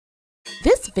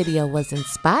This video was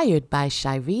inspired by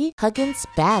Shiree Huggins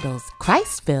Battle's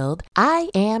Christ-filled I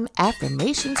Am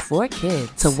Affirmations for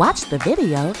Kids. To watch the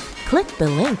video, click the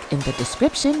link in the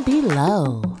description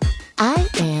below. I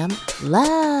am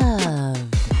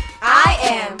loved. I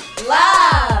am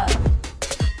loved.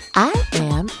 I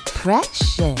am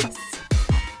precious.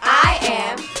 I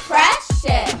am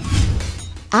precious.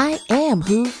 I am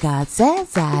who God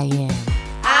says I am.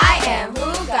 I am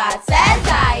who God says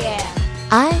I am.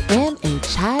 I am a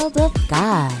child of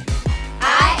God.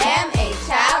 I am a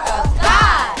child of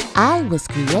God. I was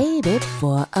created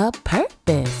for a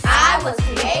purpose. I was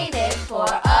created for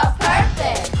a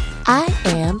purpose. I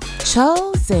am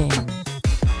chosen.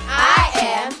 I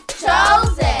am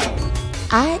chosen.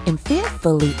 I am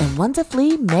fearfully and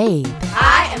wonderfully made.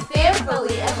 I am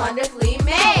fearfully and wonderfully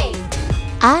made.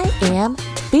 I am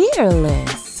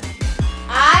fearless.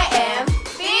 I am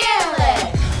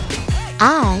fearless.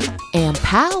 I am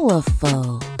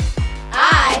powerful.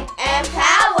 I am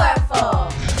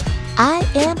powerful. I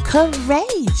am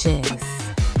courageous.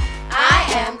 I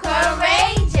am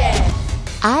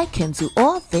courageous. I can do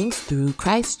all things through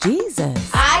Christ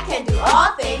Jesus. I can do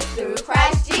all things through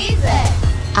Christ Jesus.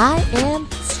 I am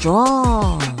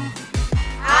strong.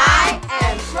 I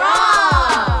am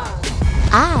strong.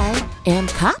 I am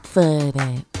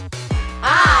confident.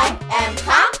 I am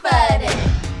confident.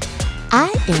 I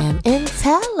am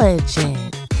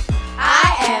intelligent.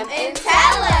 I am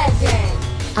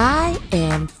intelligent. I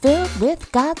am filled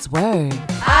with God's Word.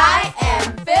 I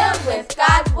am filled with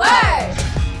God's Word.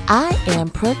 I am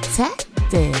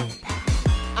protected.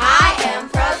 I am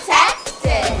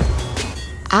protected.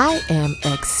 I am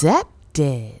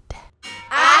accepted.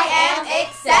 I am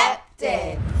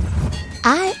accepted.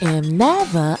 I am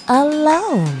never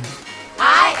alone.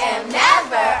 I am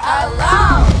never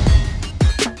alone.